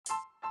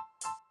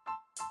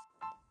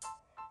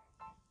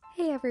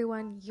Hey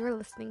everyone, you're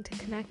listening to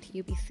Connect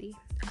UBC,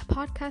 a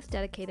podcast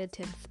dedicated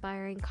to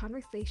inspiring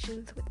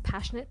conversations with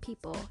passionate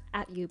people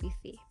at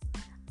UBC.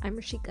 I'm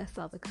Rashika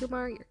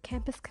Selvakumar, your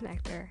campus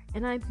connector,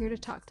 and I'm here to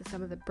talk to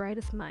some of the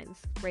brightest minds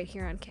right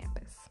here on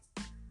campus.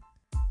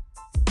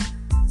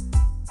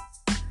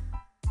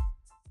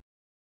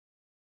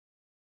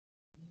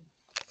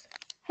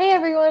 Hey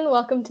everyone,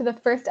 welcome to the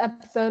first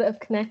episode of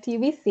Connect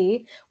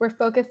UBC. We're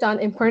focused on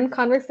important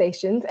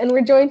conversations, and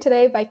we're joined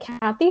today by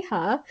Kathy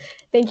Ha.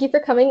 Thank you for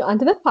coming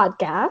onto the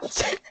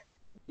podcast. Thank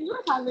you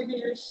for having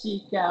me,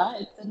 Rashika.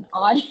 It's an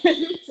honor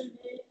to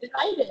be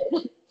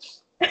invited.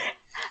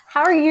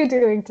 How are you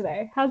doing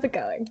today? How's it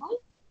going?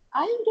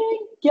 I'm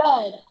doing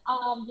good.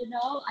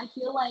 I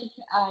feel like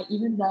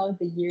even though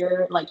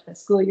the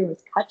school year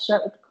was cut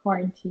short with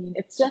quarantine,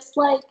 it's just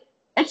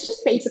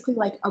basically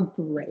like a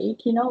break,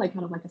 like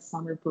kind of like a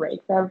summer break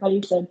for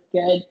everybody. So it's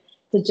good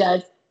to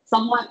just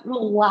somewhat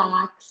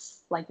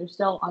relax. Like there's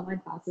still online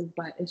classes,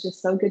 but it's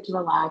just so good to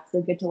relax,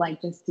 so good to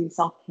like just do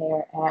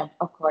self-care and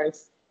of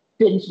course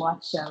binge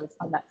watch shows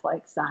on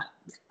Netflix that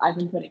I've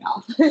been putting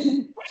off.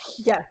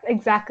 Yes,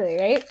 exactly,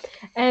 right?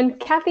 And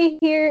Kathy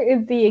here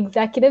is the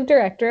executive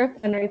director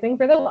of fundraising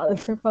for the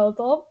Wellness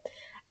Proposal,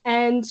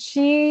 and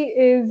she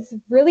is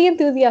really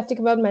enthusiastic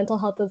about mental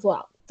health as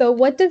well. So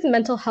what does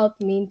mental health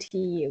mean to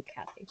you,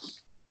 Kathy?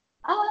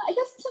 I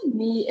guess to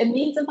me, it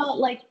means about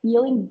like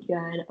feeling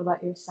good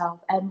about yourself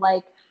and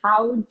like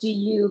how do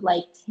you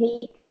like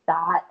take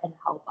that and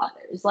help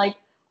others? Like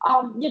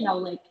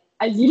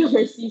as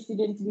university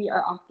students, we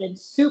are often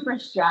super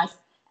stressed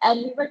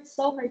and we worked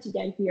so hard to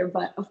get here.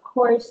 But of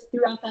course,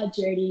 throughout that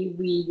journey,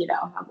 we,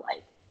 have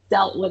like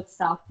dealt with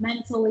stuff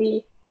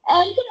mentally.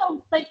 And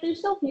like there's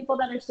still people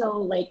that are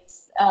still like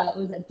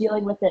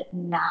dealing with it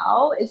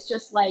now. It's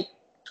just like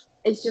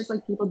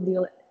people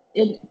deal with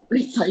it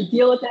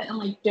in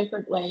like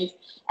different ways,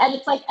 and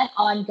it's like an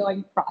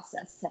ongoing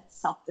process to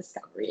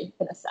self-discovery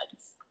in a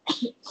sense.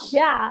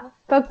 Yeah,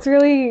 that's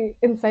really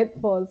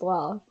insightful as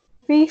well.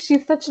 See,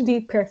 she's such a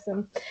deep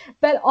person.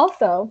 But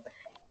also,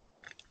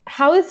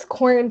 how is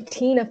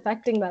quarantine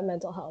affecting that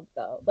mental health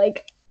though?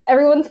 Like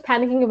everyone's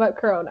panicking about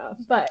corona,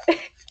 but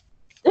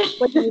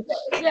what do you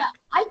think? Yeah,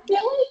 I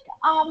feel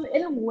like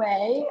in a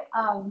way,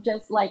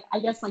 just like I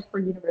guess like for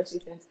university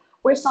students,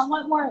 we're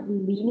somewhat more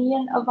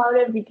lenient about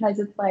it because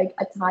it's like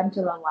a time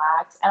to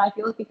relax. And I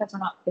feel like because we're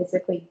not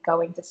physically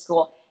going to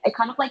school, it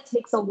kind of like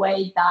takes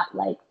away that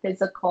like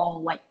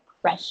physical like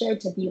pressure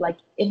to be like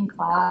in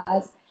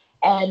class.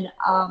 And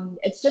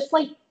it's just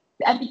like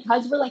and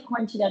because we're like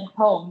quarantined at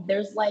home,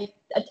 there's like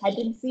a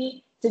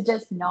tendency to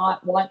just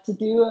not want to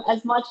do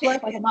as much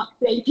work. Like I'm not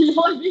saying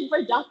people are being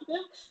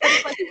productive,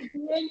 but it's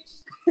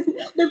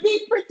like they're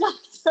being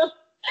productive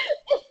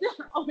in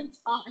their own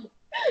time.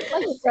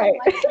 Like so Right.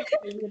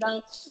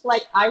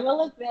 Like I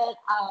will admit,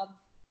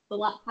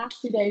 the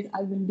past 2 days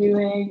I've been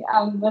doing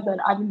I've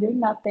been doing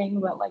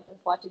nothing but like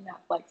just watching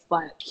Netflix,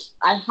 but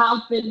I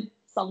have been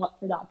somewhat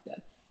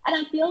productive. And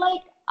I feel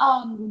like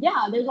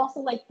there's also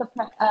like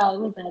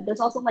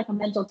there's also like a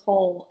mental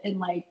toll in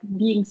like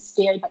being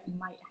scared that you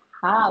might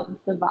have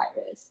the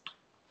virus.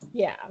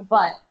 Yeah.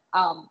 But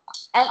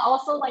and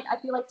also like I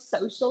feel like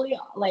socially,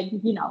 like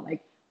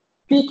because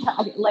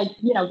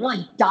we're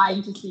like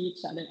dying to see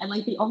each other, and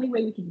like the only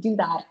way we can do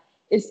that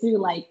is through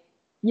like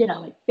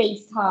like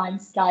FaceTime,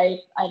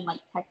 Skype, and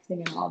like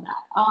texting and all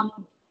that.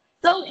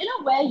 So in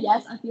a way,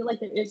 yes, I feel like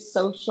there is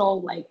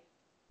social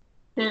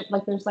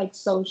there's like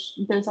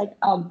social there's like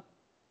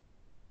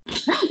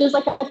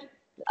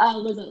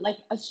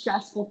a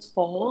stressful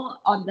toll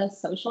on the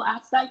social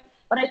aspect,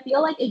 but I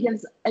feel like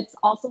it's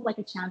also like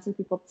a chance for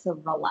people to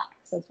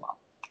relax as well.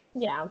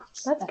 Yeah,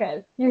 that's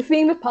good. You're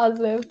seeing the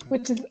positive,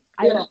 which is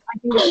I Yeah.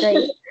 think it's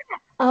great.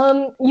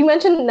 You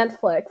mentioned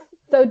Netflix.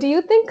 So do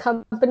you think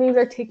some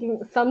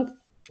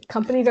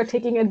companies are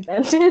taking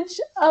advantage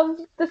of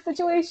the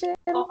situation?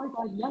 Oh my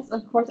God, yes,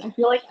 of course. I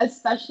feel like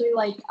especially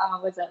like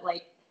was it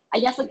like I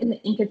guess like in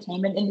the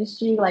entertainment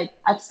industry, like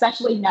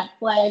especially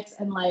Netflix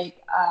and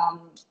like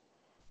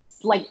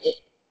it,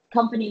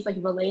 companies like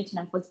relate to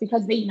Netflix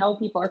because they know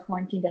people are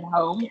quarantined at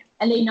home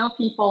and they know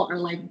people are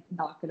like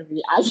not going to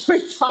be as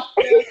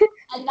productive,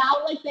 and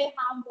now like they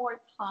have more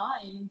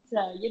time to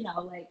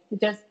like to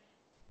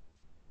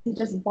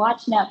just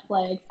watch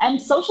Netflix,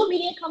 and social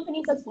media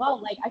companies as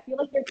well. Like I feel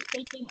like they're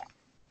taking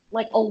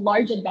like a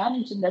large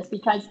advantage in this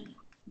because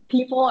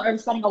people are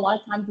spending a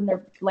lot of time in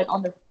their like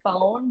on their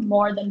phone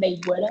more than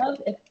they would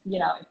have if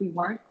we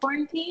weren't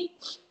quarantined.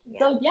 Yeah.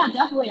 So yeah,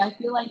 definitely I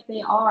feel like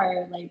they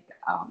are like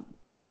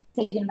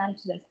taking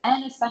advantage of this,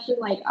 and especially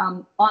like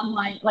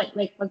online like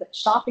was it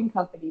shopping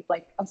companies,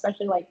 like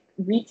especially like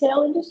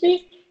retail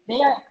industries,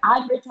 they are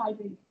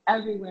advertising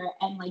everywhere,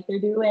 and like they're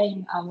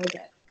doing was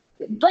it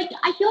like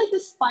I feel like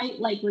despite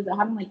like was it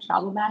having like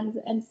travel bans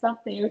and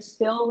stuff, they are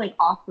still like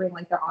offering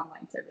like their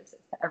online services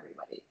to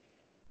everybody.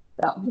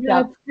 So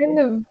Yeah, it's kind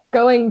of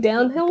going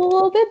downhill a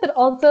little bit, but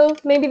also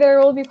maybe there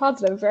will be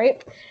positives,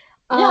 right?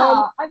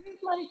 yeah, I mean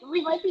like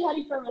we might be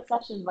heading for a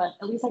recession, but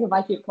at least I can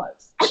buy cute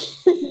clothes.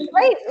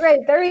 Right.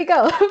 There we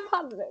go.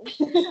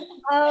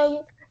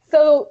 Positive.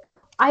 So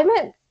I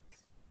met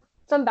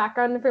some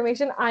background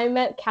information. I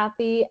met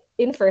Kathy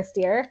in first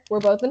year. We're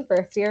both in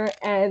first year,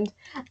 and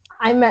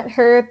I met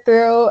her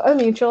through a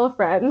mutual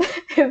friend.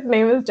 His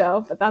name is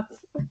Joe, but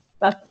that's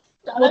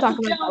we'll talk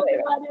about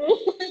that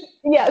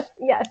later.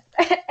 Yes.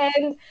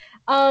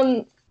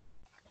 And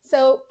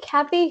so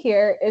Kathy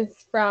here is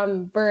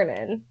from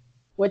Vernon,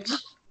 which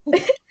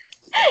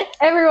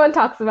everyone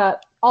talks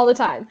about all the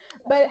time.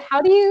 But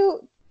how do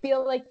you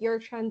feel like your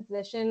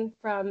transition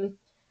from,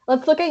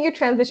 let's look at your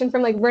transition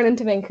from like Vernon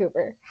to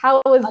Vancouver.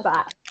 How was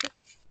that?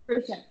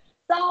 For sure.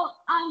 So,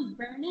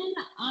 Vernon,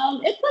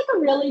 it's like a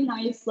really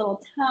nice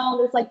little town.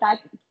 There's like that,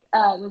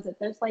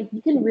 there's like,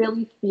 you can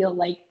really feel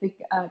like the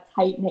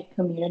tight-knit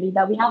community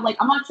that we have. Like,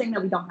 I'm not saying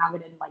that we don't have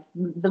it in like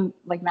the,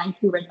 like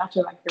Vancouver and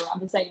Metro Vancouver. I'm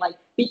just saying like,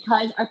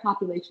 because our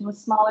population was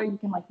smaller, you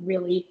can like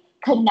really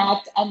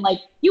connect and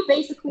like, you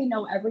basically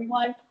know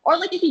everyone. Or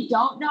like, if you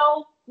don't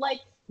know,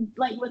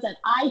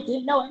 I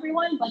didn't know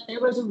everyone, but there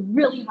was a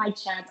really high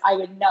chance I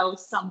would know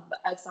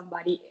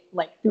somebody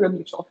like through a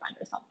mutual friend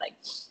or something.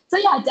 So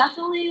yeah,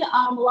 definitely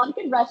a lot of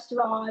good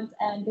restaurants,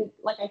 and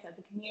like I said,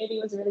 the community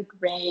was really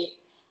great.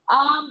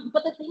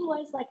 But the thing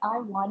was, like, I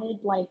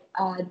wanted like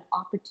an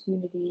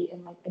opportunity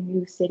in like a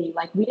new city.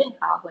 Like we didn't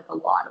have like a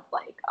lot of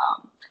like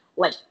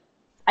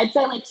I'd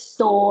say like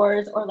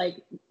stores or like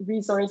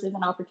resources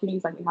and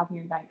opportunities like we have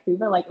here in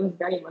Vancouver. Like it was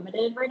very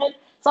limited in Vernon.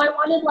 So I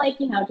wanted like,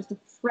 just a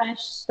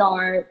fresh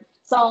start.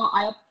 So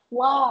I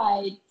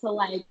applied to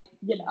like,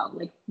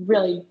 like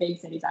really big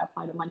cities. I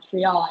applied to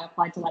Montreal, I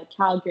applied to like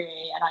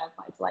Calgary, and I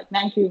applied to like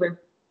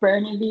Vancouver,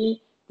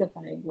 Burnaby,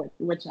 depending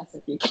which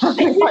SFU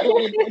county. And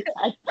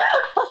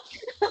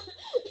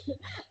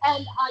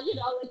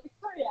like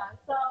Victoria.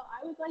 So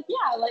I was like,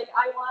 yeah, like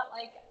I want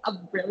like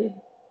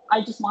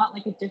I just want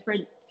like a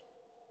different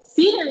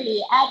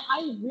scenery, and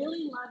I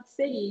really love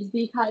cities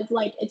because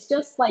like it's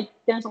just like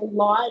there's a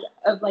lot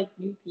of like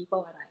new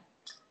people, and I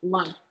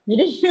love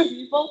meeting new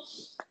people.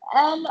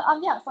 And so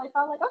I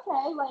felt like,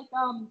 okay, like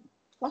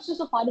let's just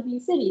apply to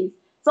these cities.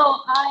 So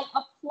I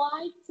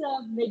applied to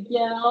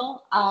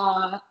McGill,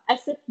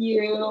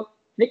 SFU,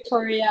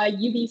 Victoria,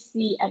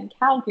 UBC, and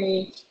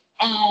Calgary.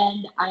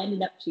 And I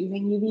ended up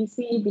choosing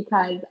UBC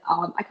because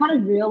I kind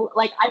of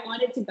I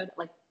wanted to go to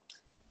like,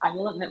 I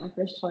will admit my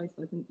first choice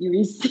wasn't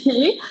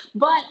UBC,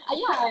 but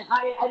yeah,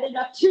 I ended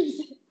up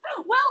choosing.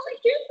 Well, like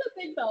here's the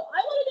thing though,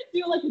 I wanted to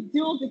do like a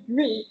dual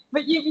degree,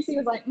 but UBC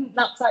was like,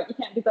 no, sorry, you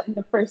can't do that in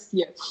the first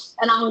year.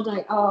 And I was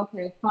like, oh,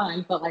 okay,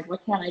 fine, but like,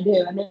 what can I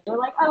do? And they were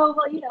like, oh,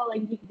 well,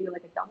 like you can do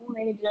like a double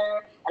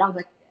major, and I was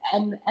like,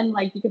 and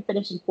like you could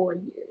finish in 4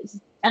 years,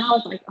 and I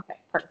was like, okay,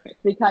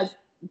 perfect, because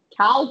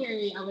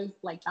Calgary, I was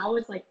like, that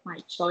was like my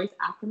choice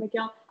after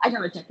McGill. I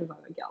got rejected by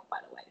McGill, by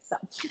the way. So,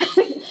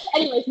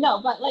 anyways,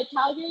 no, but like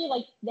Calgary,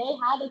 like they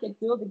had like a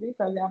dual degree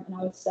program, and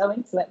I was so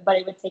into it, but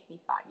it would take me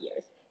 5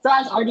 years. So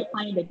I was already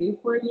planning to do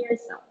 4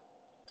 years, so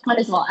might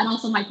as well. And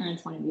also, my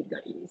parents wanted me to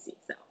go to UBC,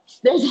 so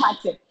there's that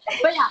too.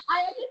 But yeah,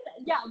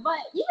 but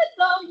even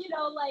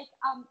though like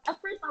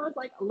at first I was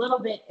like a little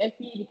bit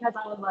iffy because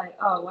I was like,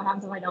 oh, what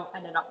happens if I don't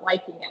ended up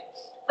liking it?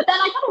 But then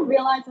I kind of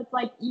realized it's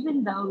like,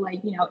 even though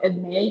like it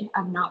may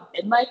have not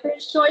been my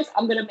first choice,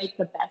 I'm gonna make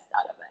the best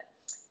out of it.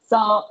 So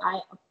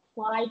I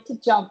applied to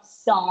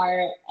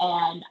Jumpstart,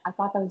 and I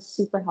thought that was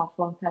super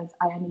helpful because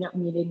I ended up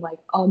meeting like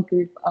a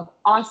group of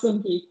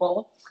awesome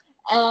people.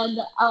 And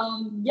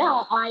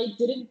I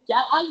didn't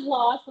get as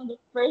lost on the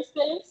first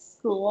day of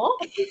school.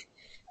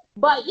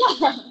 But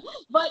yeah,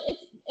 but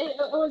it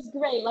was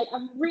great. Like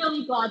I'm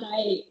really glad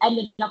I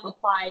ended up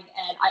applying,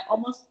 and I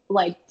almost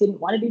like didn't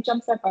want to do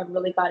Jumpstart, but I'm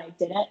really glad I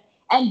did it.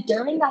 And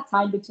during that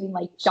time between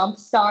like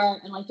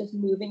Jumpstart and like just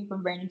moving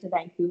from Vernon to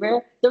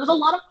Vancouver, there was a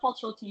lot of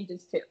cultural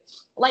changes too.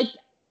 Like,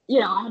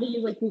 I had to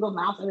use like Google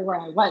Maps everywhere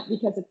I went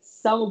because it's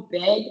so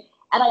big.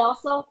 And I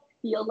also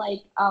feel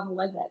like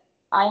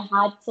I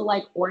had to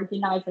like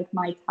organize like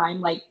my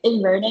time. Like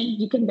in Vernon,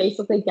 you can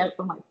basically get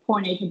from like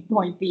point A to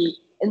point B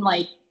in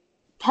like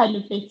 10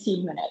 to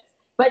 15 minutes.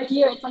 But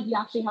here it's like you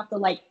actually have to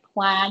like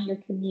plan your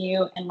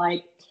commute and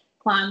like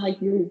plan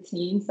like your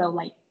routine. So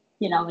like,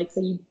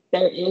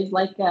 there is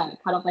like a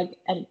kind of like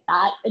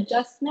that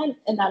adjustment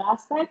in that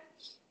aspect.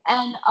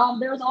 And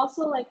there was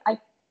also like, I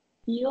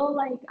feel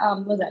like,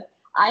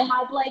 I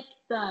had like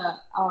the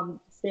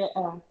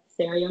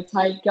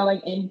stereotype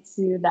going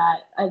into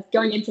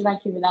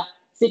Vancouver that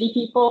city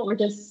people were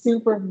just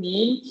super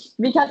mean,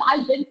 because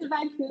I've been to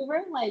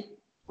Vancouver, like,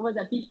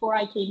 before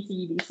I came to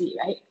UBC,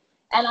 right?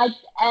 And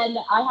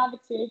I have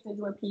experiences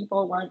where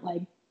people weren't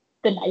like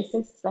the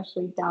nicest,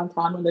 especially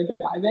downtown when they're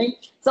driving.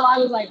 So I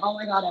was like, oh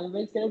my God,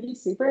 everybody's gonna be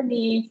super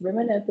mean, super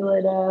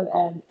manipulative,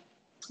 and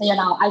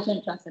I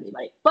shouldn't trust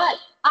anybody. But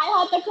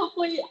I had the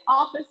complete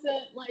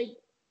opposite. Like,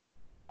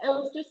 it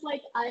was just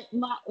like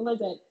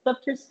the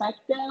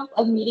perspective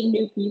of meeting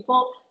new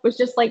people was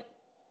just like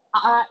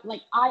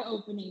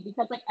eye-opening,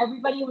 because like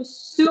everybody was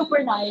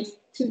super nice,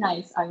 too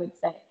nice, I would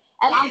say.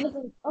 And I was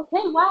like,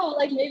 okay, wow,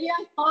 like maybe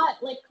I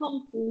thought like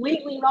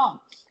completely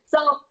wrong.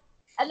 So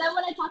And then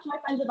when I talked to my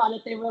friends about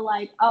it, they were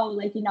like, "Oh,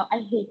 like I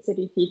hate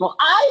city people."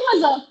 I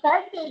was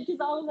offended because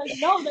I was like,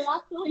 "No, they're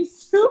actually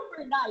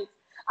super nice."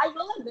 I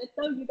will admit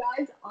though, you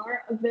guys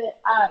are a bit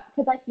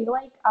because I feel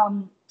like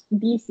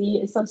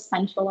BC is so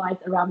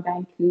centralized around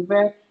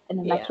Vancouver and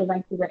the Yeah, Metro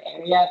Vancouver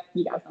area.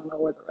 You guys don't know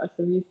where the rest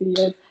of BC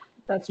is.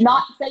 that's true.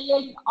 Not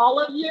saying all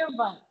of you,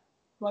 but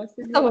most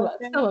of you out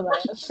there. Some of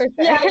us, for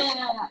Yeah, sure. yeah,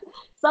 yeah, yeah.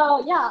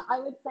 So yeah, I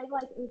would say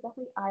like it was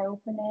definitely eye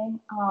opening.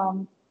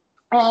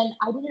 And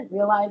I didn't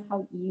realize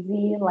how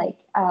easy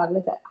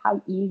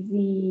how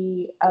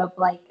easy of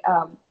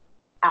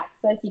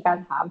access you guys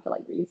have to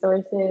like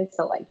resources.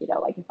 So like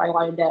like if I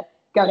wanted to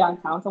go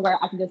downtown somewhere,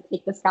 I can just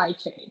take the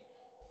SkyTrain.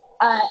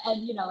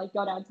 And like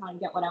go downtown and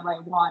get whatever I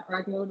want, or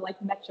I can go to like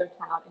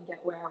Metrotown and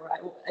get whatever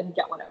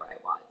I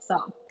want.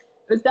 So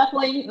it was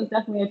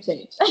definitely a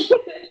change.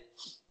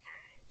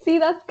 See,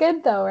 that's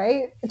good though,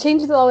 right?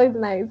 Change is always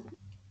nice.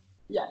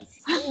 Yes.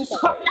 Okay.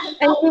 Sorry, I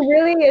And felt you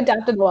really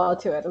adapted well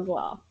to it as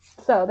well.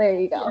 So there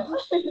you yeah. go.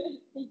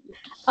 Thank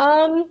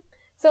you.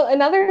 So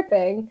another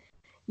thing,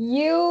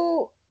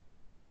 you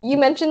you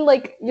mentioned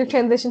like your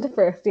transition to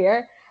first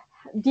year.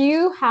 Do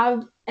you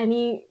have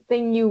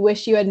anything you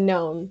wish you had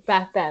known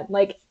back then?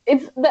 Like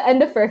it's the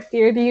end of first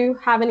year. Do you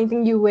have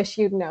anything you wish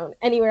you'd known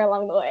anywhere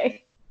along the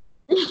way?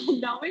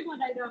 Knowing what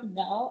I don't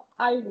know,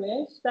 I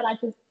wish that I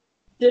just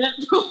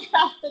didn't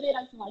procrastinate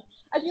as much.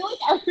 I feel like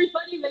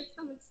everybody makes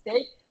a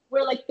mistake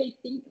where like they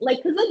think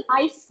like because in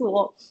high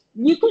school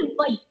you can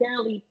like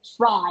barely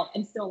try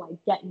and still like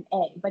get an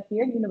A, but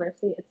here in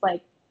university it's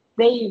like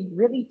they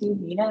really do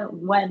mean it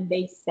when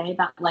they say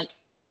that like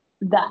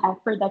the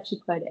effort that you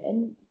put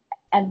in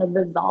and the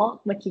result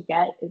what you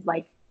get is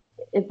like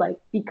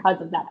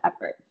because of that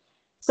effort.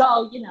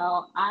 So,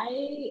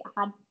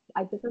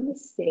 I did the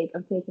mistake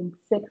of taking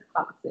 6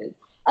 classes.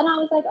 And I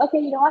was like, okay,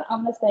 you know what?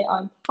 I'm gonna stay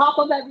on top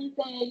of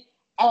everything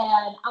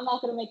and I'm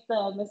not gonna make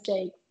the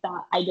mistakes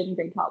that I didn't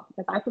grade top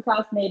because I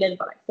procrastinated,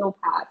 but I still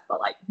passed. But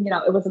like,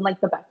 it wasn't like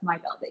the best of my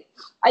ability.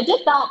 I did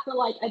that for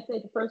like I'd say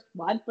the first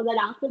month, but then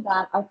after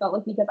that, I felt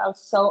like because I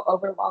was so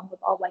overwhelmed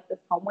with all like this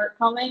homework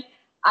coming,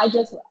 I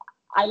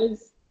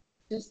was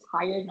just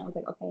tired and I was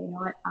like, okay, you know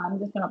what? I'm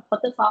just gonna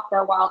put this off for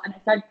a while. And I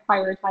started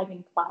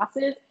prioritizing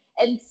classes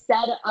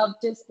instead of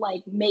just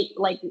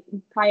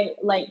prioritizing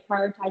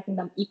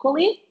them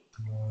equally.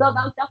 So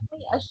that was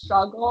definitely a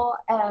struggle.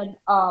 And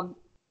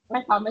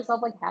I found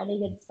myself like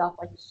handing in stuff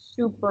like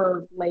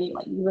super late,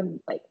 like even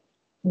like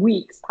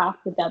weeks past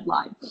the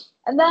deadline.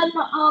 And then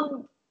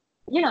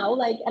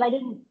and I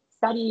didn't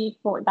study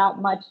for that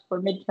much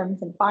for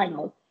midterms and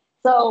finals.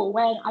 So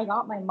when I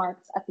got my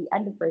marks at the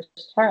end of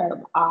first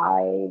term,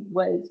 I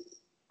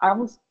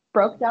almost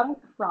broke down and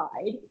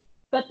cried.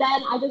 But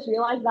then I just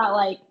realized that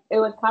like it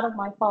was kind of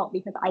my fault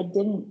because I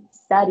didn't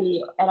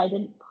study and I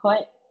didn't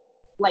put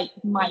like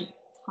my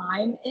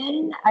time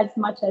in as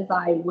much as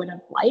I would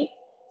have liked.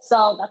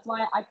 So that's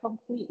why I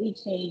completely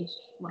changed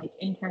like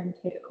in term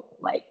two.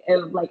 Like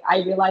I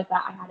realized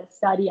that I had to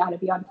study, I had to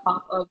be on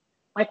top of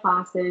my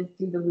classes,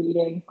 do the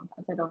reading.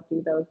 Sometimes I don't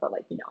do those, but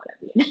like you know what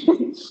I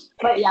mean.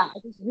 But yeah, I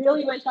just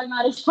really wish I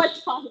managed my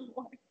time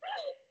more.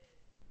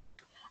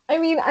 I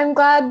mean, I'm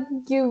glad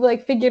you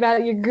like figured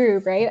out your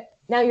groove, right?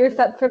 Now you're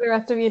set for the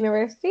rest of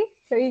university.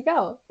 There you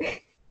go.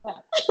 Yeah.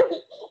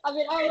 I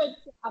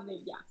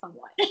mean, yeah,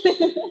 somewhat.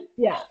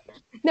 Yeah.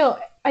 No,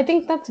 I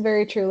think that's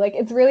very true. Like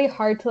it's really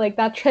hard to like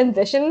that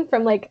transition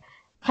from like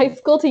high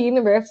school to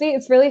university.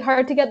 It's really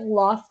hard to get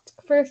lost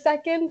for a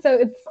second. So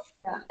it's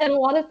Yeah. and a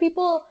lot of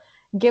people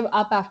give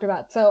up after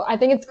that. So I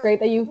think it's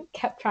great that you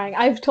kept trying.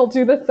 I've told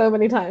you this so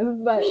many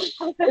times, but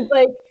it's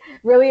like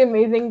really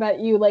amazing that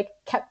you like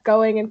kept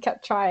going and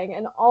kept trying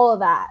and all of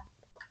that.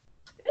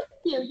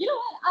 You know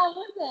what?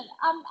 Listen,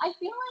 I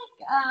feel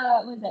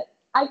like, was it?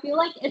 I feel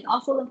like it's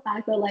also the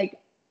fact that like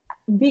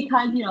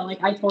because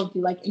like I told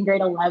you, like in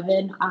grade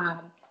 11,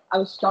 I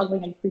was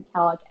struggling in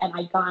pre-calc, and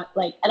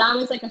and I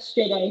was like a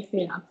straight A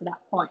student up to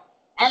that point,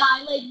 and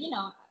I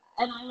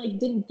and I like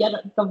didn't get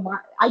the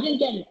mark. I didn't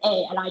get an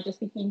A, and I just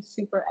became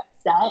super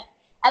upset.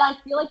 And I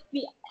feel like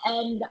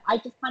I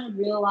just kind of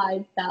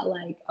realized that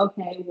like,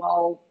 okay,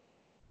 well,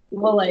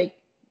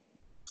 like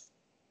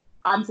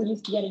I'm so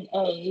used to getting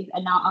A's,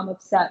 and now I'm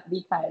upset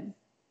because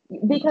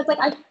like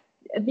I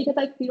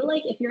feel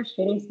like if you're a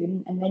straight A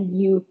student and then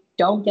you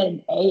don't get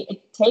an A,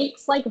 it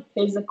takes like a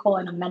physical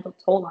and a mental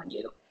toll on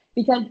you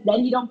because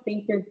then you don't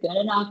think you're good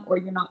enough or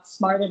you're not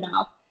smart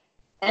enough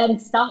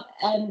and stuff,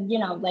 and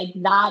like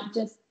that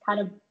just kind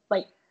of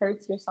like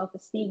hurts your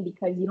self-esteem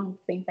because you don't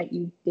think that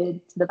you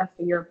did to the best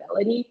of your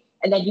ability,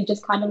 and then you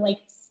just kind of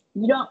like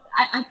you don't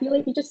I feel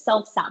like you just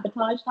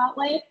self-sabotage that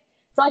way.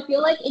 So I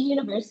feel like in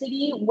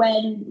university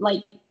when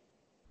like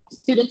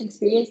students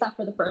experience that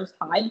for the first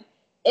time,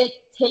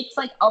 it takes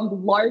like a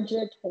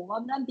larger toll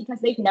on them because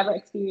they've never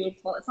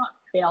experienced, well, it's not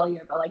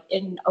failure, but like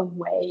in a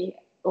way,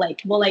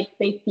 like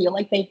they feel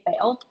like they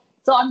failed.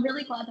 So I'm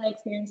really glad that I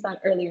experienced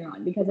that earlier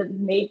on because it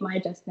made my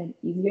adjustment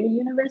easier to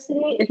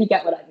university, if you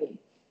get what I mean.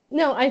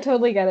 No, I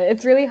totally get it.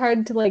 It's really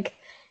hard to like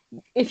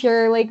if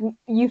you're like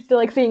used to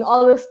like seeing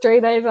all the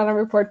straight A's on a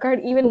report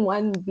card, even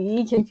one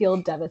B can feel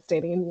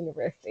devastating in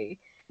university.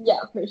 Yeah,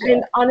 for sure.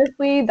 And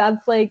honestly,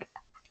 that's like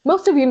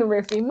most of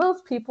university,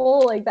 most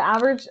people, like the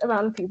average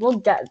amount of people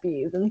get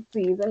B's and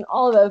C's and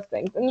all of those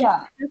things. And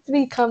Yeah. it has to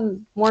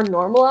become more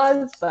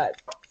normalized,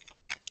 but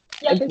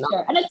Yeah, for it's not.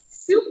 sure. And it's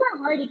super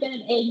hard to get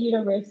an A in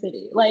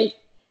university. Like,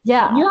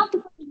 Yeah. you have to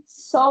put in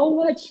so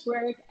much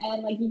work,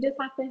 and like you just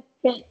have to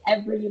hit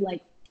every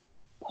like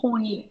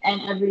point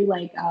and every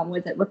like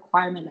was it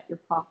requirement that your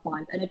prof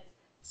wants, and it's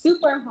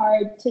super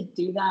hard to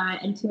do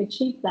that and to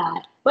achieve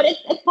that. But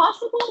it's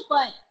possible.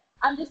 But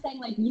I'm just saying,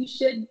 like, you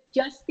should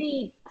just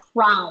be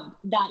proud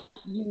that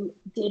you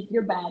did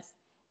your best,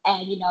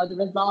 and you know the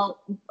result.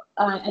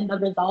 And the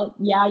result,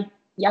 yeah,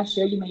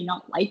 sure, you may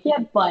not like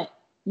it, but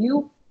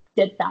you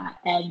did that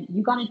and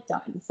you got it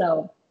done.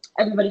 So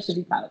everybody should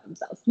be proud of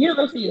themselves.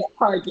 University is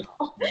hard,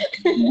 y'all.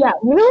 Yeah,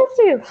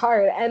 university is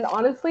hard. And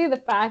honestly, the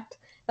fact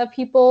that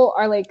people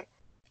are like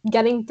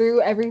getting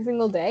through every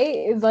single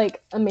day is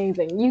like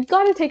amazing. You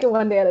got to take it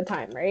one day at a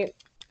time, right?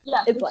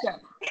 Yeah, It's for like,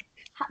 sure.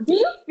 Do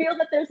you feel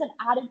that there's an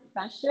added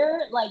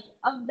pressure like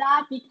of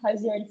that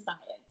because you're in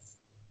science?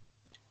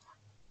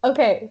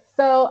 okay,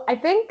 so I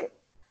think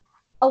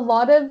a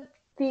lot of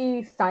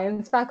the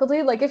science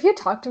faculty, like if you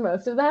talk to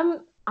most of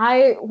them,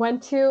 I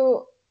went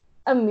to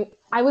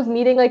I was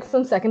meeting like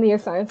some second year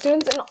science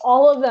students, and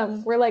all of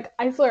them were like,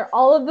 I swear,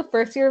 all of the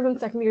first years and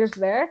second years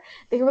there,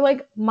 they were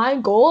like, my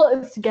goal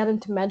is to get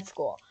into med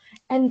school.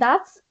 And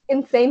that's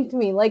insane to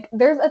me. Like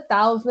there's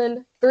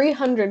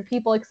 1,300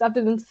 people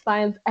accepted into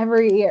science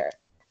every year.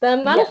 The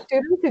amount of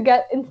students who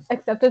get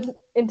accepted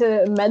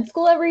into med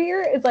school every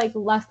year is like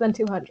less than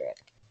 200.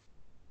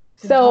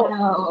 So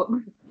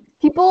Wow.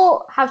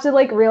 people have to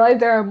like realize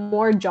there are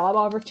more job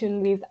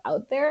opportunities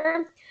out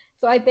there.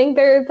 So I think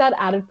there's that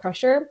added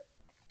pressure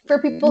for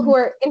people who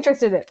are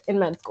interested in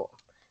med school.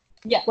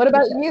 Yeah. What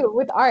about sure. you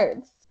with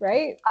arts,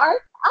 right?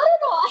 Art? I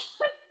don't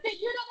know.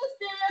 You know the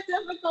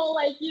stereotypical,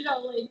 like you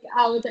know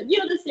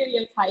the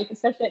stereotype,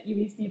 especially at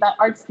UBC, that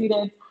art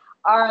students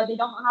they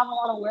don't have a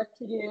lot of work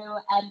to do,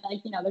 and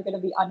like you know they're gonna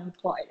be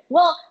unemployed.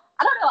 Well,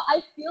 I don't know.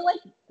 I feel like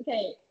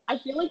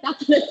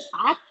that's an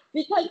attack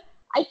because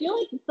I feel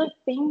like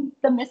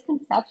the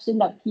misconception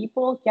that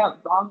people get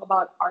wrong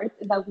about art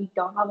is that we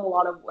don't have a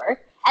lot of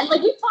work. And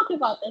like we talked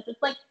about this,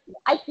 it's like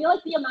I feel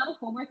like the amount of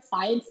homework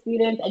science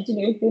students,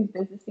 engineering students,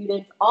 business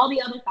students, all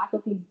the other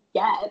faculties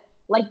get,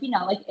 like you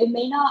know, like it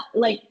may not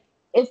like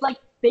it's like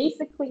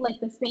basically like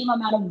the same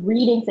amount of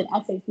readings and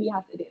essays we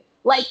have to do.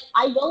 Like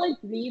I will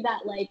agree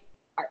that like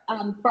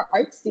for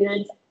art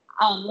students,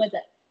 was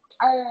it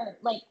our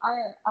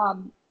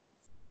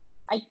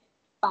I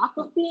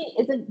faculty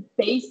isn't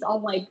based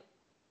on like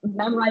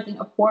memorizing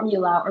a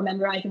formula or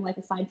memorizing like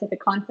a scientific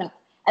concept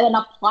and then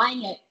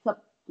applying it to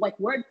like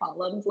word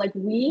problems. Like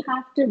we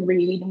have to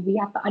read and we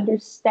have to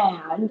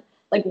understand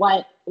like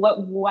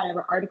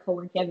whatever article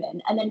we're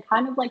given and then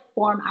kind of like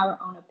form our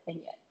own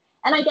opinion.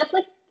 And I guess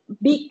like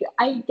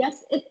I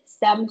guess it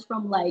stems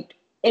from like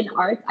in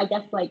art, I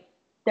guess like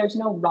there's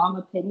no wrong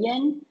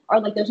opinion or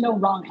like there's no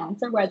wrong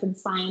answer, whereas in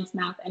science,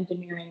 math,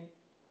 engineering,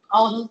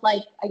 all those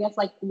like I guess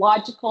like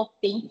logical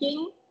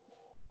thinking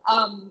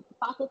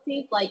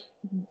faculties, like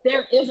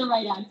there is a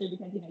right answer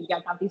because you know you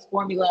guys have these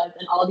formulas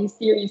and all these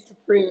theories to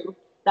prove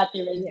that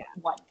there is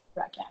one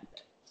correct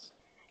answer.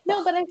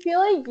 No, but I feel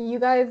like you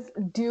guys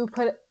do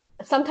put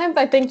sometimes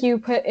I think you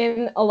put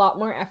in a lot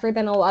more effort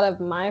than a lot of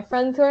my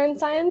friends who are in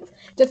science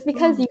just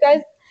because you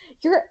guys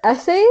your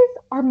essays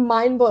are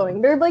mind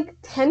blowing. They're like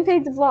 10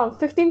 pages long,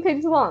 15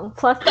 pages long,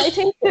 plus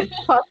citations,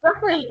 plus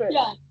references.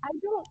 Yeah.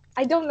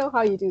 I don't know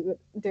how you do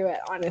it,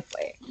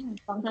 honestly.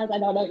 Sometimes I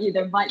don't know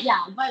either, but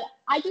yeah, but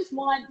I just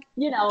want,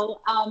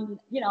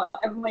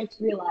 everybody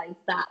to realize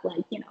that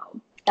like, you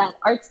know, that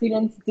art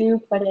students do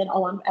put in a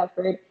lot of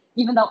effort,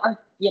 even though our,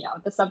 you know,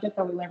 the subject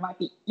that we learn might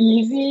be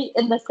easy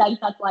in the sense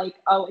that like,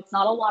 oh, it's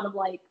not a lot of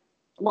like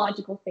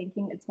logical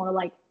thinking, it's more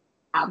like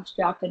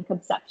abstract and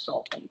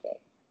conceptual thinking.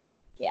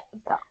 Yeah.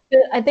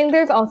 I think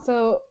there's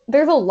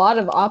a lot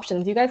of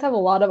options. You guys have a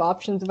lot of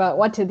options about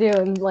what to do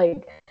and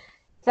like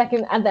at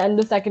the end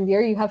of second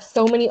year you have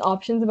so many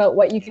options about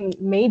what you can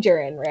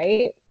major in,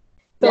 right?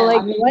 So yeah,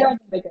 like I mean, we're the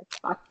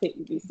biggest fact at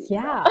UBC.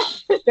 Yeah.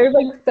 There's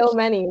like so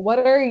many.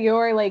 What are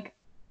your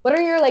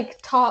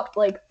top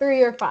like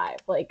 3 or 5?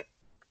 Like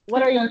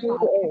what are you aiming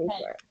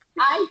for?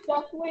 I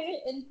definitely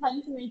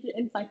intend to major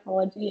in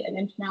psychology and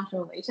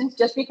international relations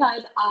just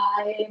because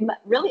I'm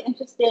really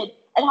interested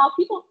in how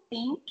people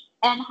think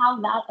and how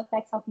that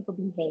affects how people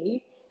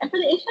behave. And for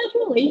the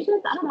international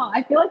relations, I don't know,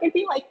 I feel like it'd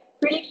be like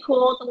pretty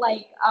cool to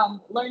like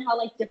learn how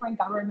like different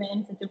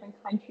governments and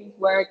different countries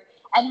work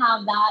and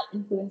how that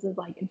influences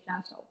like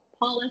international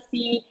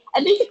policy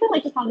and basically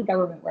like just how the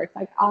government works.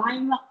 Like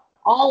I'm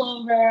all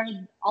over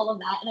all of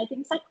that. And I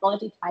think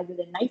psychology ties it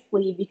in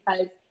nicely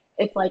because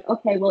it's like,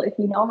 okay, well, if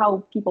you know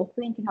how people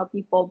think and how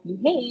people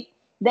behave,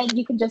 then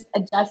you can just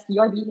adjust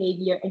your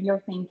behavior and your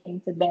thinking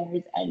to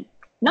theirs and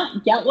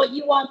not get what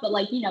you want, but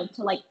like, you know,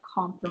 to like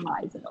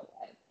compromise in a way.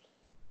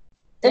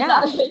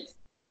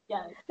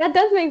 Yes. That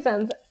does make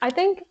sense. I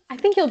think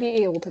you'll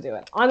be able to do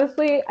it.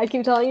 Honestly, I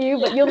keep telling you,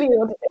 but you'll be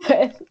able to do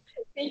it.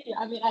 Thank you.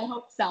 I mean, I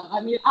hope so.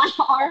 I mean, our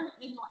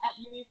at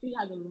UBC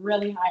has a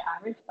really high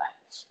average,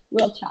 but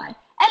we'll try.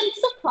 And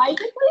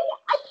surprisingly,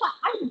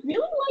 I really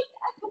liked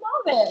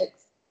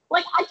economics.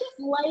 Like, I just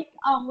like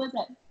was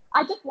it?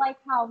 I just like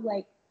how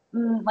like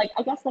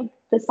I guess like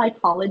the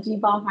psychology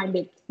behind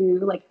it too,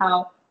 like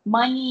how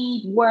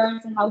money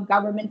works and how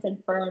governments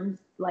and firms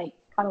like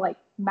kind of like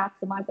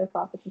maximize their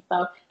profits and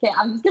stuff. Okay,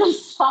 I'm just gonna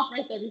stop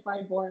right there before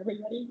I bore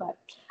everybody, but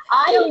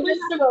I No, was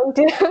you're not going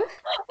to. because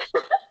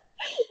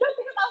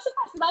I was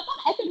surprised because I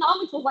thought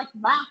economics was like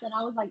math, and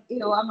I was like,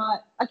 ew, I'm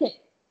not okay.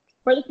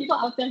 For the people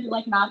out there who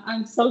like math,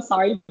 I'm so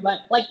sorry,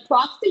 but like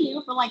props to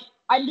you for like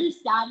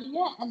understanding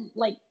it and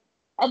like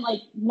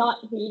not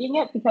hating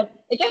it because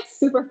it gets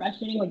super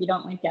frustrating when you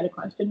don't like get a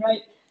question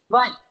right.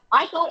 But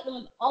I thought it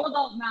was all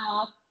about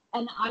math,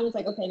 and I was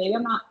like, okay, maybe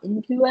I'm not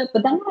into it.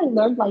 But then when I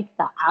learned like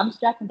the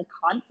abstract and the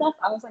concept,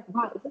 I was like,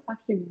 wow, this is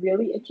actually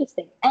really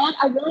interesting, and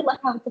I really like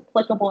how it's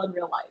applicable in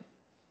real life.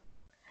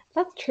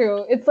 That's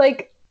true. It's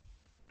like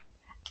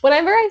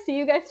whenever I see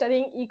you guys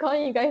studying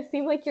econ, you guys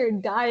seem like you're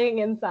dying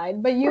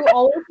inside, but you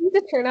always seem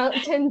to turn out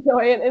to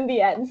enjoy it in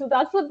the end. So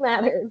that's what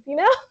matters, you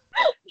know?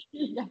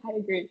 Yeah, I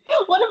agree.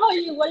 What about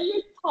you? What are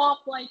your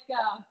top like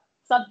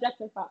subjects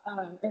or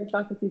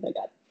faculties? I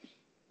guess.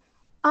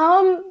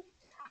 Um,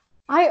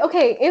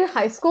 in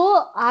high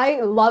school,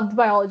 I loved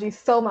biology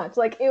so much.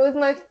 Like it was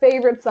my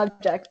favorite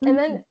subject. And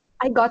then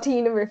I got to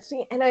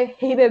university and I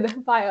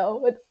hated bio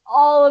with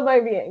all of my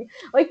being.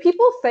 Like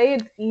people say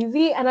it's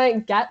easy and I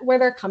get where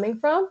they're coming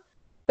from,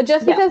 but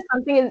just Yeah, because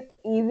something is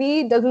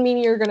easy doesn't mean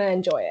you're gonna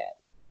enjoy it.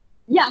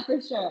 yeah,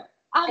 for sure.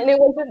 And it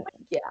wasn't,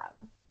 yeah.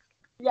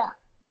 Yeah.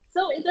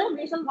 So, is there a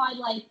reason why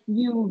like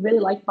you really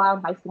liked bio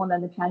in high school and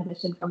then the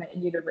transition from it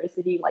in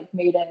university like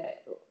made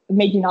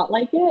you not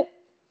like it?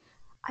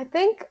 I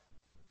think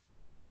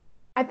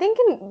I think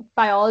in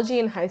biology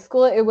in high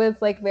school, it was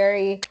like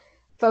very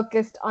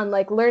focused on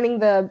like learning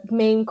the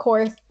main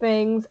course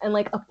things and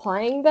like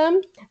applying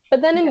them.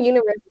 But then Yeah. in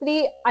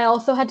university, I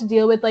also had to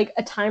deal with like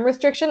a time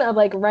restriction of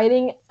like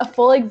writing a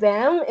full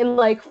exam in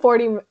like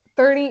 40 minutes,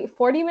 30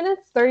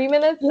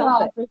 minutes, Yeah,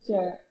 something. for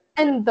sure.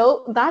 And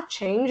though that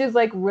change is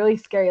like really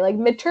scary. Like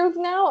midterms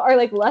now are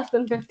like less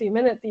than 50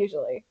 minutes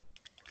usually,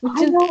 which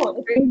I is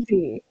know.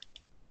 crazy.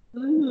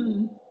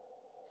 Mhm.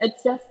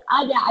 It's just,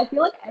 yeah, I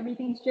feel like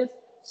everything's just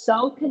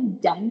so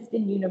condensed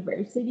in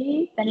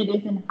university than it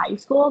is in high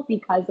school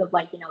because of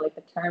like, like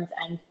the terms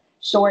and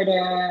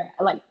shorter,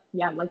 like,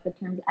 yeah, like the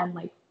terms and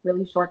like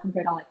really short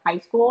compared to like high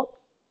school.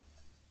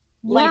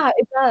 Like, Yeah,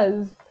 it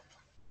does.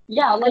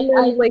 yeah, And like I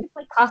then think like it's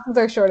like, classes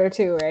are shorter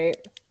too, right?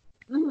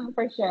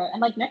 for sure. And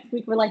like next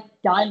week we're like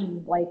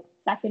done, like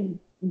second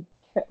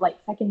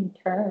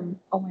term.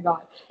 Oh my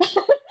God.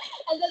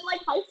 And then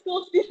like high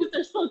school students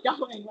are still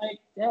going, like,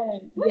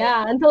 dang.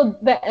 Yeah, until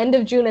the end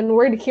of June, and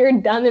we're here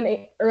done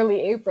in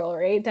early April,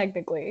 right?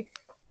 Technically,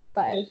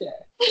 but For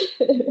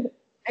sure.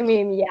 I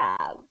mean, yeah,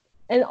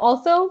 and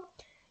also,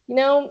 you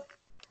know,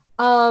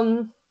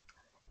 um,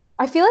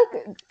 I feel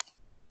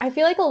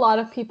like a lot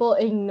of people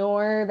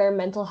ignore their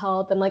mental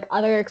health and like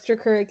other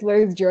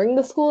extracurriculars during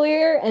the school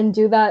year and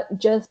do that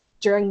just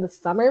during the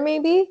summer,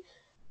 maybe.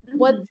 Mhm.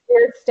 What's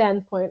your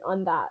standpoint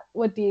on that?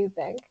 What do you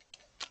think?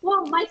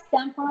 Well, my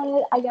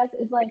standpoint, I guess,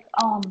 is like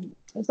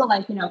so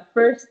like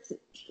first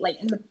like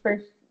in the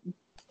first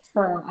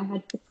term I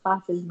had 6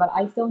 classes, but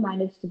I still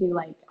managed to do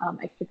like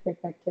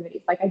extracurricular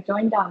activities. Like I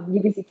joined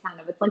UBC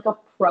Canada. It's like a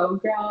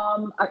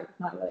program, or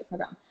not really a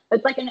program, but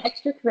it's like an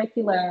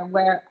extracurricular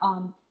where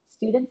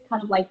students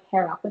kind of like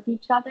pair up with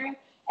each other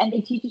and they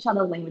teach each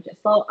other languages.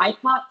 So I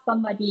taught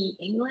somebody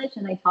English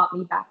and they taught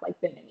me back like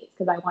Vietnamese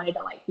because I wanted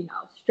to like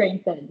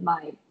strengthen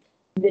my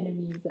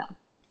Vietnamese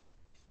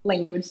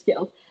language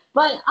skills.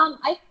 But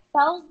I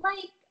felt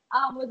like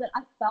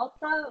I felt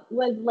that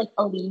was like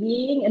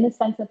alleviating in the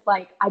sense of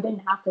like I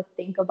didn't have to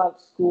think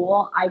about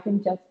school. I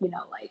can just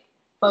like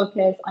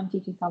focus on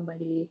teaching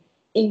somebody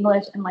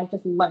English and like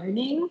just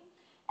learning.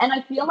 And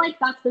I feel like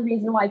that's the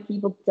reason why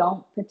people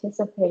don't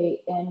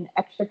participate in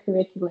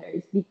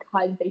extracurriculars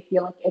because they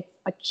feel like it's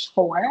a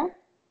chore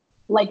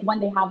like when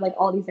they have like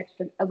all these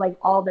extra like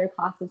all their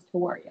classes to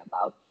worry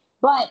about.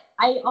 But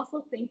I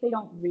also think they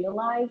don't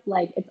realize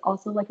like it's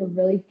also like a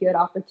really good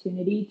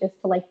opportunity just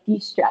to like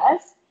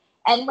de-stress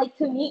and like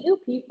to meet new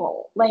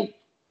people. Like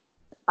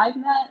I've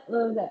met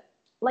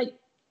like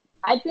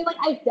I feel like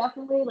I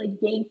definitely like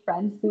gained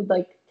friends through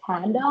like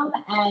tandem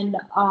and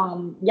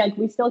yeah,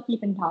 we still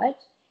keep in touch.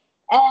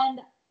 And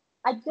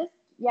I just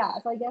yeah,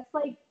 so I guess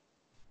like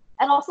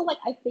and also like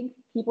I think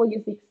people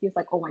use the excuse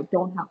like, oh, I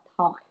don't have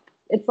time.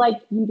 It's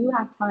like you do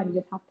have time, you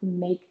just have to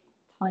make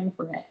time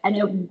for it. And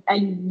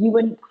you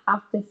wouldn't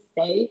have to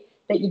say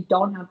that you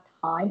don't have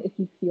time if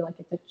you feel like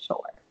it's a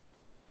chore.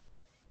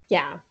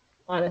 Yeah,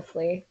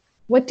 honestly.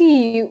 What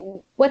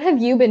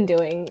have you been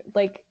doing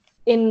like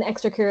in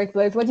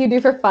extracurriculars? What do you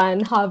do for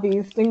fun,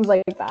 hobbies, things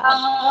like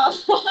that?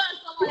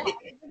 So like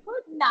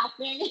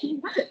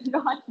napping,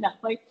 not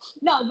Netflix.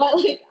 No, but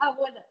like I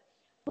would.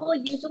 Well,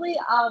 usually,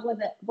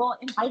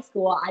 in high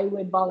school, I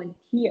would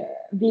volunteer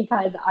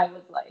because I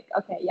was like,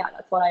 okay, yeah,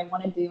 that's what I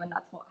want to do, and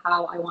that's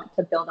how I want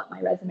to build up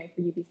my resume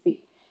for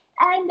UBC.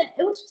 And it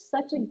was just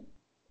such a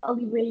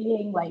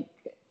alleviating, like,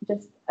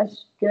 just a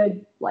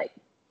good, like,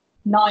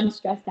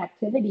 non-stressed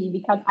activity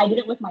because I did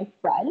it with my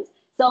friends.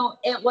 So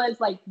it was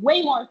like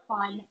way more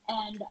fun,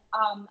 and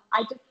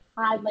I just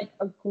had like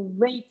a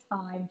great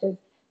time just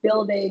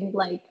building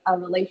like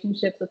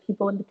relationships with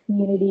people in the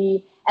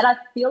community. And I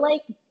feel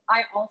like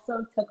I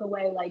also took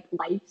away like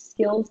life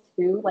skills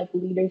too, like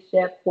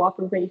leadership,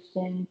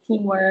 cooperation,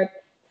 teamwork,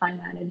 time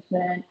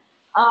management.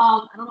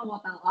 I don't know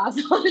about that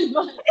last one,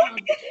 but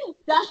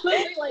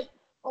definitely like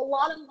a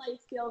lot of life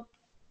skills,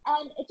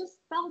 and it just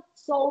felt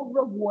so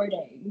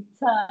rewarding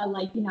to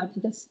like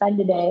to just spend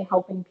a day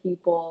helping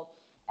people.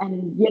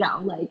 And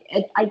like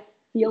I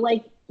feel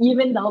like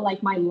even though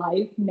like my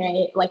life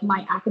may like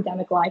my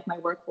academic life, my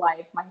work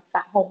life, my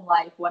home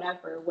life,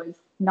 whatever, was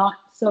not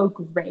so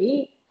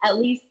great, at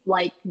least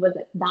like was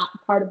it that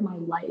part of my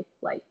life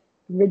like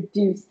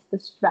reduced the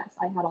stress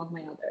I had on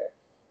my other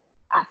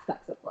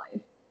aspects of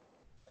life.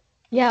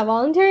 Yeah,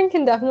 volunteering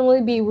can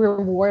definitely be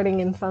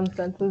rewarding in some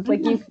senses.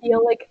 Like you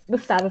feel like the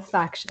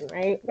satisfaction,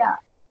 right? Yeah.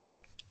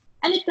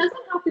 And it doesn't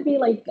have to be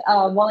like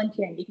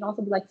volunteering. It can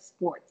also be like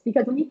sports,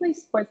 because when you play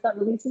sports, that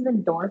releases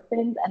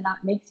endorphins and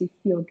that makes you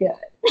feel good.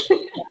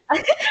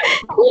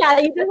 Yeah,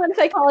 you just went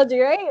psychology,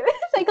 right?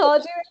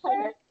 Psychology right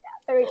there. Yeah,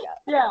 there we go.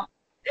 Yeah.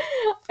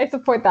 I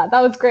support that. That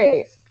was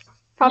great.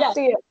 Props Yes.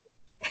 to you.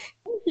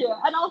 Thank you.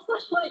 And also,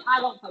 like, I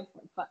don't play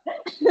sports, but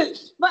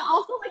but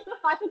also like the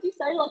fact that you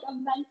started like a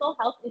mental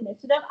health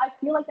initiative, I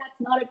feel like that's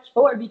not a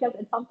chore because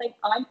it's something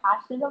I'm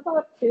passionate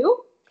about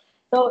too.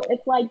 So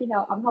it's like,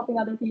 I'm helping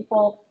other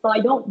people. So I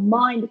don't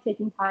mind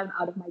taking time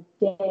out of my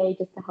day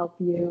just to help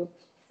you.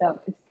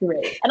 So it's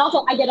great. And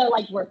also I get to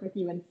like work with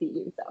you and see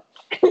you. So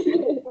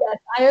Yes,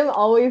 I am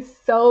always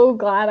so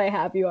glad I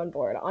have you on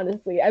board,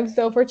 honestly. I'm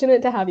so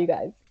fortunate to have you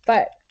guys.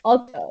 But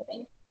also,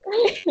 thanks.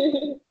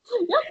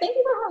 Yeah, thank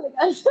you for having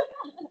us.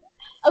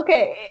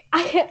 okay,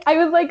 I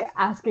was like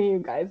asking you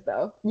guys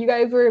though. You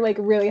guys were like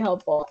really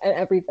helpful and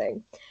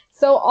everything.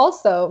 So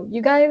also,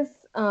 you guys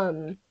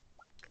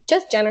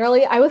just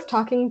generally, I was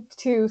talking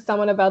to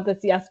someone about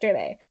this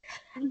yesterday,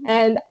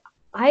 and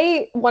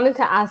I wanted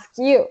to ask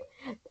you,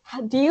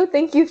 do you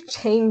think you've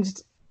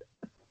changed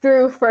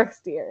through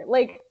first year?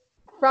 Like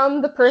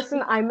from the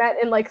person I met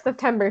in like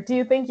September, do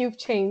you think you've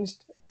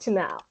changed to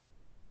now?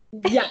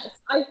 Yes,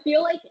 I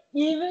feel like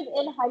even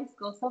in high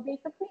school. So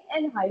basically,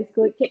 in high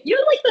school,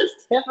 like those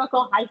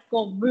typical high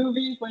school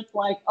movies where it's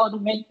like, oh, the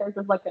main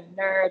character's like a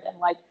nerd and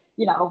like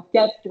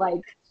gets like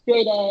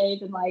straight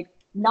A's and like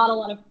not a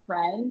lot of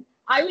friends.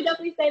 I would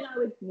definitely say that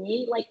was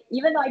me. Like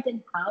even though I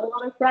didn't have a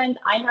lot of friends,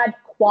 I had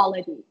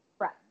quality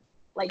friends.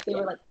 Like they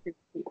were like super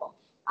people.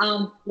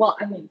 Well,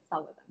 I mean,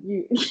 some of them.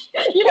 You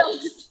know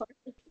the story.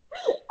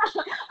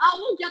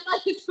 We'll get that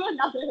into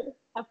another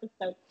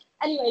episode.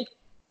 Anyways,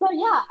 so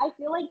yeah, I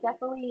feel like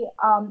definitely,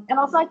 and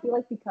also I feel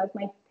like because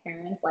my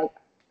parents, like,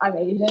 I'm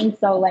Asian,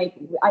 so like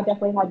I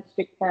definitely had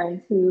strict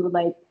parents who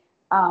like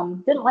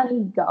didn't let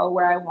me go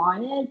where I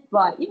wanted,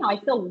 but I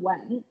still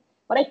went.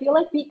 But I feel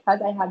like because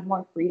I had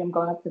more freedom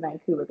going up to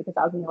Vancouver, because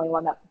I was the only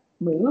one that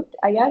moved,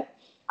 I guess.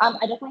 I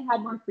definitely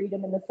had more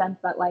freedom in the sense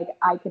that like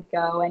I could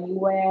go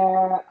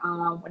anywhere,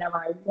 whenever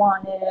I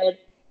wanted,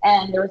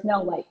 and there was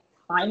no like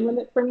time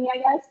limit for me, I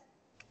guess.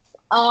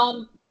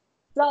 Um,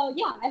 so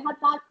yeah, I had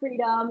that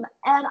freedom,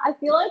 and I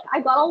feel like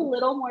I got a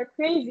little more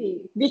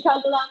crazy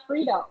because of that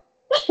freedom.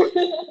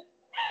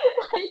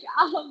 like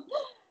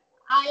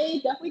I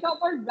definitely got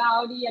more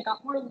rowdy. I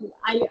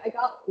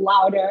got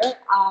louder.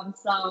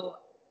 So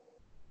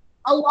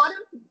a lot of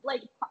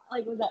like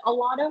was it a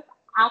lot of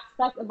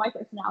aspects of my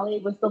personality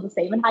was still the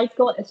same in high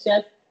school.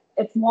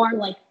 It's more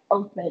like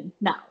open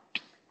now.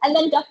 And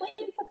then definitely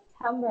in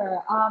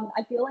September,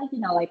 I feel like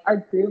like our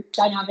group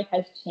dynamic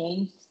has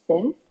changed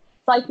since.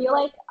 So I feel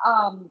like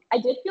I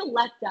did feel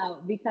left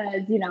out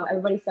because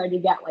everybody started to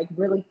get like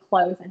really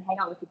close and hang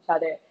out with each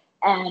other,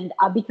 and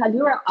because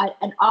we were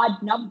an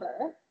odd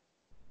number,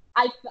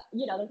 I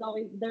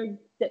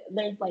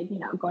there's like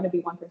going to be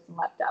one person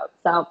left out.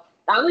 So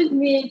that was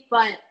me.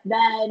 But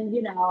then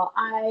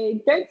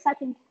I during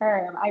second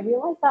term I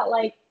realized that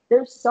like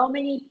there's so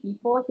many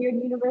people here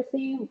in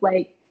university.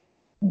 Why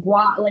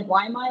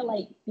am I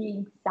like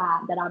being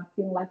sad that I'm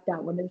feeling left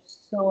out when there's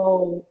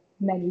so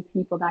many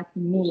people that I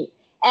can meet?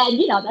 And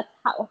that's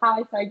how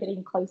I started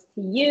getting close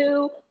to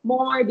you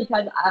more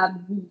because I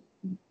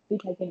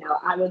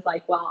was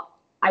like, well,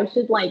 I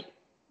should like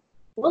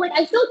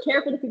I still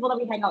care for the people that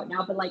we hang out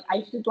now, but like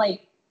I should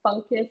like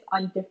focus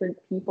on different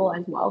people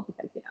as well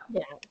because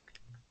Yeah,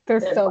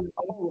 there's there's so like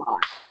a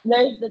lot.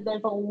 There's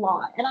a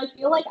lot, and I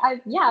feel like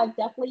I've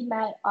definitely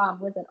met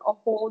with a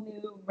whole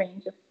new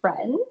range of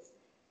friends,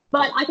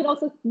 but I could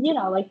also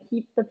like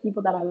keep the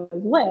people that I was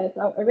with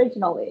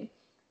originally.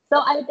 So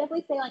I would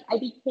definitely say like I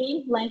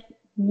became less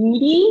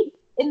needy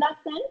in that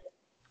sense,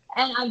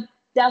 and I've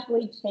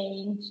definitely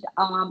changed.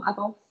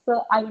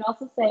 I would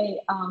also say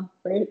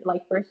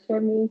first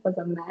term me was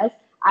a mess.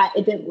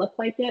 it didn't look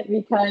like it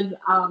because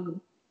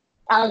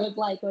I was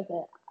like, was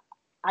it?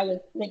 I was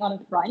sitting on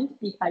the front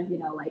because, you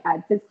know, like I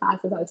had 6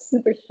 classes, I was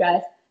super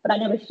stressed, but I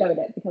never showed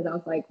it because I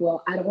was like,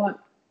 well, I don't want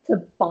to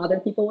bother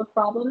people with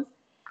problems.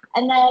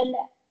 And then,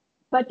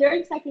 but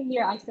during second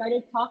year, I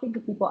started talking to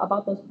people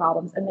about those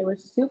problems and they were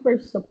super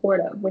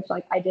supportive, which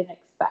like I didn't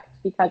expect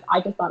because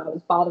I just thought I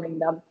was bothering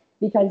them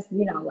because,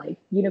 you know, like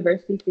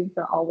university students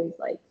are always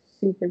like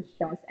super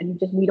stressed and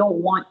we don't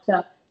want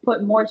to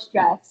put more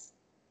stress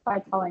by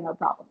telling our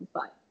problems,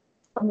 but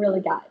I'm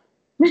really glad.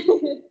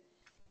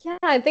 Yeah,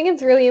 I think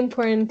it's really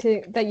important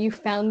that you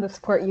found the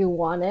support you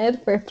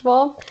wanted, first of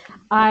all.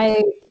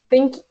 I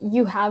think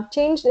you have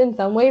changed in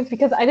some ways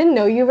because I didn't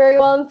know you very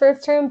well in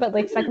first term, but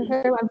like second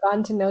term, I've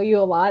gotten to know you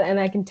a lot and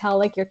I can tell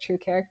like your true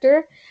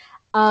character.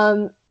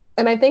 And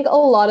I think a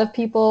lot of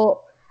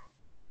people,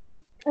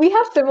 we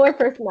have similar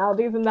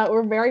personalities in that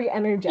we're very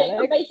energetic.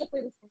 We're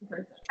basically the same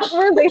person.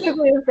 We're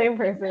basically the same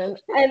person.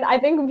 And I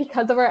think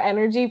because of our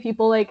energy,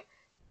 people like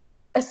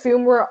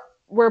assume we're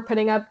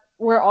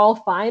all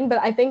fine, but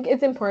I think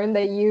it's important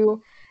that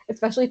you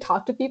especially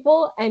talk to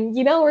people and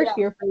we're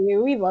here for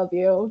you. We love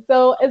you.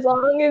 So as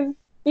long as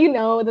you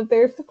know that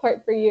there's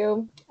support for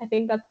you, I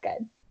think that's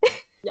good.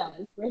 Yes,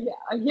 yeah,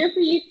 I'm here for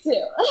you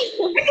too.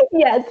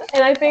 Yes,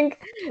 and I think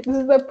this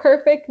is a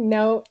perfect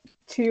note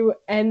to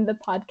end the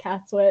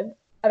podcast with.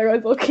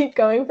 Otherwise, we'll keep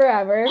going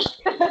forever.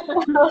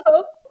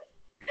 So,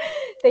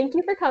 thank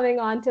you for coming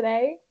on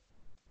today.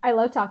 I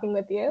love talking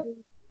with you.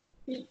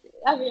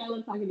 I mean, I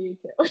love talking to you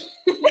too.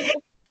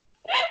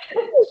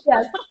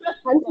 Yes.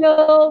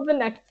 Until the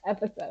next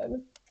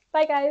episode.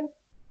 Bye, guys.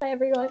 Bye,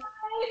 everyone.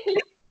 Bye.